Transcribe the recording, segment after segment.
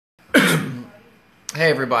Hey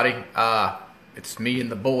everybody, it's me and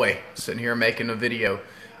the boy sitting here making a video.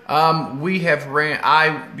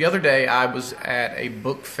 The other day I was at a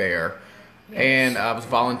book fair, and I was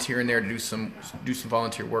volunteering there to do some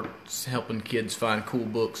volunteer work, helping kids find cool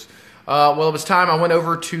books. Well, it was time. I went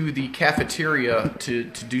over to the cafeteria to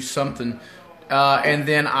do something, and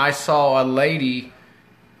then I saw a lady,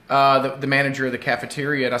 the manager of the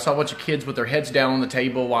cafeteria, and I saw a bunch of kids with their heads down on the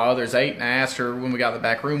table while others ate, and I asked her when we got in the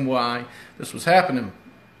back room why this was happening.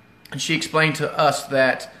 And she explained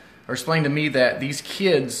to me that these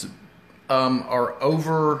kids are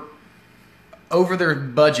over their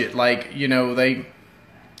budget. Like, you know,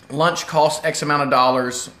 lunch costs X amount of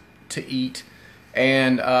dollars to eat,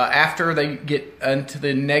 and after they get into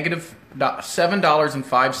the negative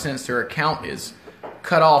 $7.05, their account is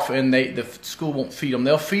cut off, and the school won't feed them.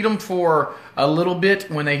 They'll feed them for a little bit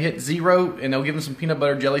when they hit zero, and they'll give them some peanut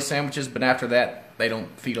butter jelly sandwiches, but after that they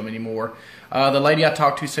don't feed them anymore. The lady I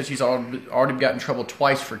talked to said she's already got in trouble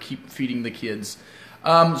twice for keep feeding the kids.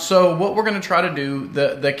 So what we're going to try to do,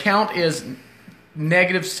 the count is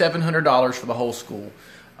negative $700 for the whole school.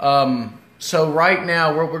 So right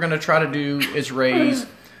now what we're going to try to do is raise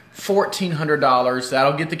 $1,400.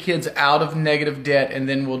 That'll get the kids out of negative debt, and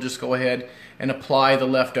then we'll just go ahead and apply the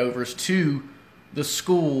leftovers to the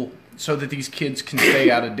school so that these kids can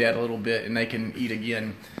stay out of debt a little bit and they can eat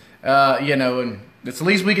again. You know, and it's the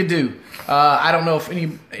least we could do. I don't know if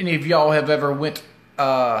any of y'all have ever went,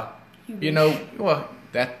 you know, well,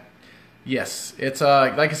 yes, it's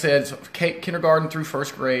like I said, it's kindergarten through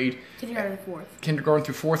first grade. Kindergarten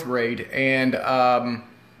through fourth grade, and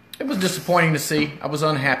it was disappointing to see. I was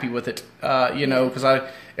unhappy with it, you know, because I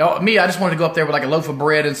just wanted to go up there with like a loaf of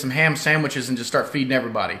bread and some ham sandwiches and just start feeding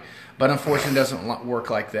everybody. But unfortunately, it doesn't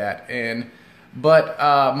work like that. But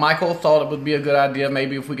Michael thought it would be a good idea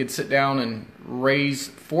maybe if we could sit down and raise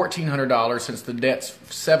 $1,400 since the debt's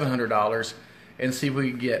 $700 and see if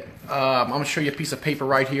we could get. I'm going to show you a piece of paper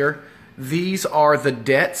right here. These are the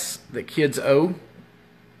debts that kids owe.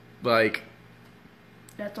 Like,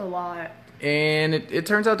 that's a lot. And it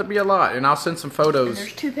turns out to be a lot. And I'll send some photos. And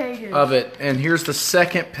there's 2 pages of it. And here's the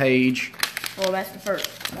second page. Well, that's the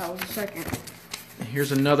first. That was the second.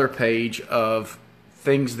 Here's another page of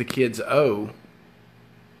things the kids owe.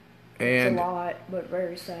 And it's a lot, but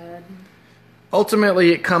very sad.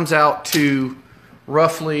 Ultimately, it comes out to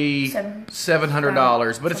roughly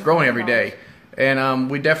 $700, but it's growing every day. And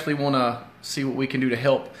we definitely want to see what we can do to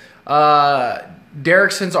help.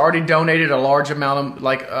 Derrickson's already donated a large amount of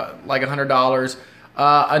like $100.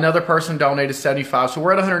 Another person donated $75, so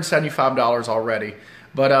we're at $175 already.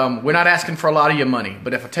 But we're not asking for a lot of your money.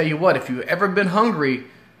 But if I tell you what, if you've ever been hungry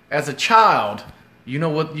as a child, you know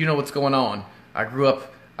what's going on.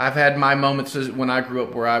 I've had my moments when I grew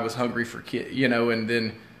up where I was hungry for you know, and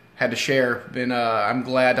then had to share. Then I'm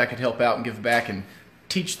glad I could help out and give back and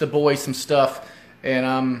teach the boys some stuff.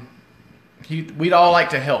 And we'd all like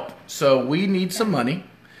to help, so we need some money.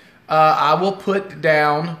 I will put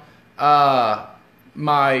down my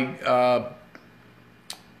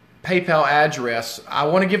PayPal address. I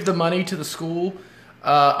want to give the money to the school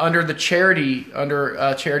under the charity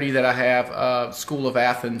that I have, School of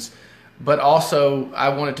Athens. But also, I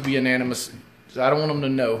want it to be anonymous. I don't want them to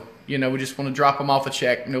know. You know, we just want to drop them off a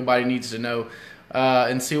check. Nobody needs to know,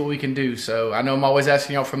 and see what we can do. So I know I'm always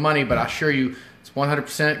asking y'all for money, but I assure you, it's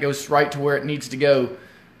 100% goes right to where it needs to go.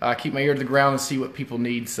 Keep my ear to the ground and see what people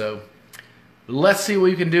need. So let's see what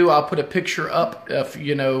we can do. I'll put a picture up if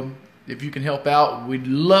you can help out. We'd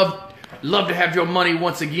love to have your money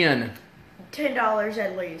once again. $10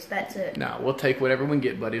 at least. That's it. No, we'll take whatever we can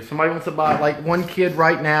get, buddy. If somebody wants to buy, like one kid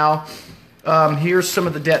right now, here's some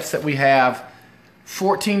of the debts that we have: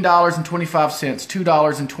 $14.25,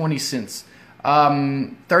 $2.20,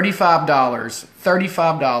 $35,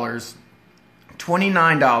 $35,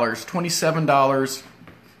 $29, $27.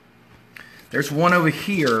 There's one over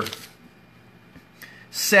here.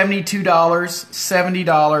 $72, $70,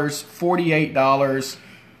 $48,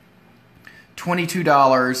 $22,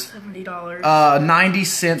 $70, 90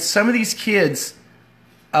 cents. Some of these kids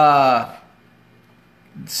are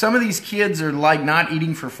like not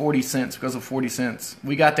eating for 40 cents because of 40 cents.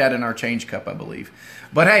 We got that in our change cup, I believe.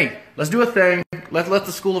 But hey, let's do a thing. Let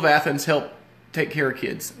the School of Athens help take care of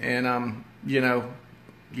kids. And you know,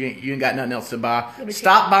 you ain't got nothing else to buy.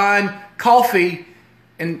 Stop buying coffee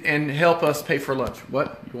and help us pay for lunch.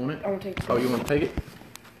 What? You want it? I want to take it. Oh, you want to take it?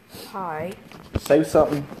 Hi. Save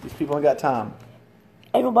something. These people ain't got time.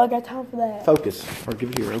 Ain't nobody got time for that. Focus. Or give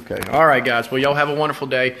it here. Okay. All right, guys. Well, y'all have a wonderful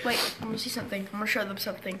day. Wait, I'm going to see something. I'm going to show them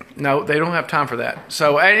something. No, they don't have time for that.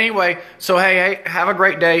 So, anyway, hey, have a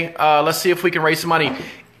great day. Let's see if we can raise some money.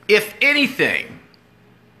 If anything,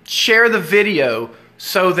 share the video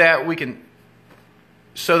so that we can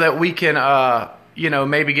you know,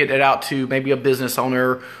 maybe get it out to maybe a business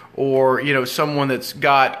owner or, you know, someone that's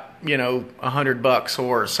got, you know, $100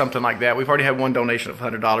 or something like that. We've already had one donation of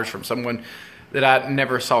 $100 from someone that I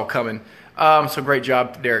never saw coming. So great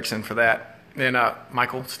job, Derrickson, for that. And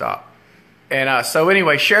Michael, stop. And so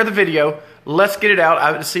anyway, share the video. Let's get it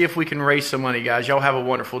out to see if we can raise some money, guys. Y'all have a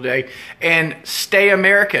wonderful day. And stay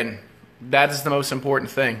American. That is the most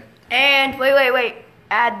important thing. And wait.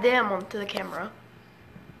 Add them onto the camera.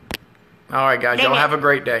 All right, guys. Y'all have a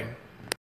great day.